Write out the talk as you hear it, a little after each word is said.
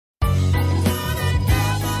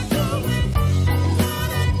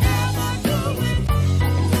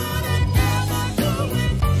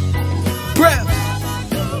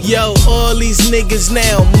Yo, all these niggas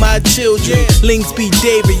now, my children. Links be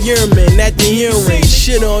David Yerman at the hearing.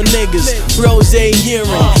 Shit on niggas, Browz ain't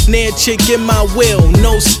hearing. Nan chick in my will,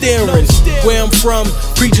 no steering. Where I'm from,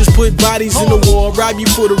 preachers put bodies in the wall. Rob you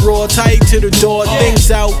for the raw, tie you to the door.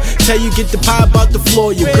 Things out, tell you get the pop out the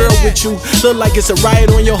floor. Your girl with you, look like it's a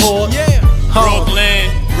riot on your heart.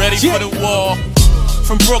 Brooklyn, ready for the war.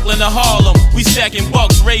 From Brooklyn to Harlem, we stacking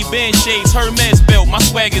bucks, Ray-Ban shades, Hermes belt, my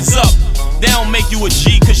swag is up. They don't make you a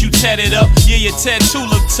G cause you tatted up. Yeah, your tattoo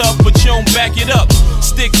look tough, but you don't back it up.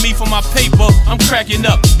 Stick me for my paper, I'm cracking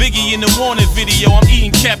up. Biggie in the Wanted video, I'm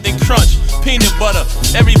eating Captain Crunch. Peanut butter,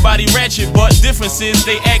 everybody ratchet, but difference is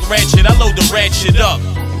they act ratchet. I load the ratchet up.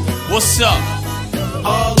 What's up?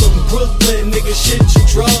 Harlem, Brooklyn, nigga, shit you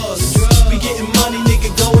draws. We getting money, nigga,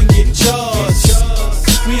 go and get charged.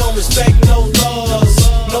 We don't respect no laws.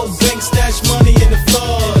 No bank stash money in the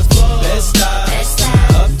floors. Best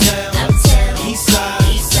side, uptown, east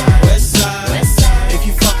side, west side. If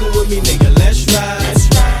you fucking with me, nigga, let's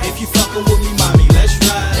ride. If you fucking with me, mommy, let's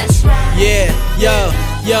ride.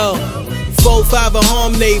 Yeah, yo. 4-5 of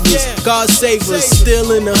harm neighbors, God save us.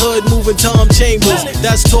 Still in the hood, moving Tom Chambers.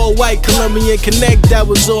 That's tall white, Colombian Connect, that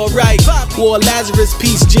was alright. Wore Lazarus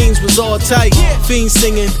piece jeans, was all tight. Fiend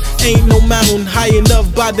singing, ain't no mountain high enough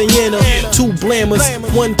by Diana. 2 blammers,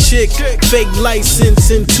 1 chick, fake license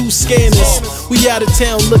and 2 scanners. We out of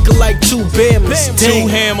town looking like 2 bammers. 2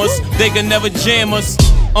 hammers, they can never jam us.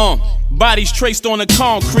 Bodies traced on the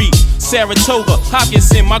concrete. Saratoga,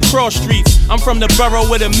 Hopkinson, my cross streets. I'm from the borough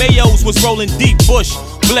where the Mayos was rolling deep. Bush,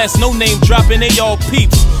 blessed, no name dropping, they all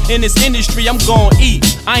peeps. In this industry, I'm gon' eat.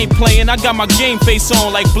 I ain't playing, I got my game face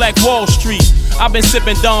on like Black Wall Street. I've been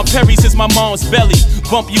sipping Dom Perry since my mom's belly.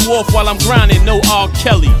 Bump you off while I'm grinding, no R.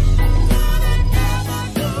 Kelly.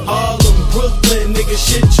 Harlem, Brooklyn, nigga,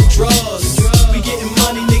 shit you draws. We getting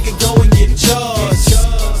money, nigga, go and get charged.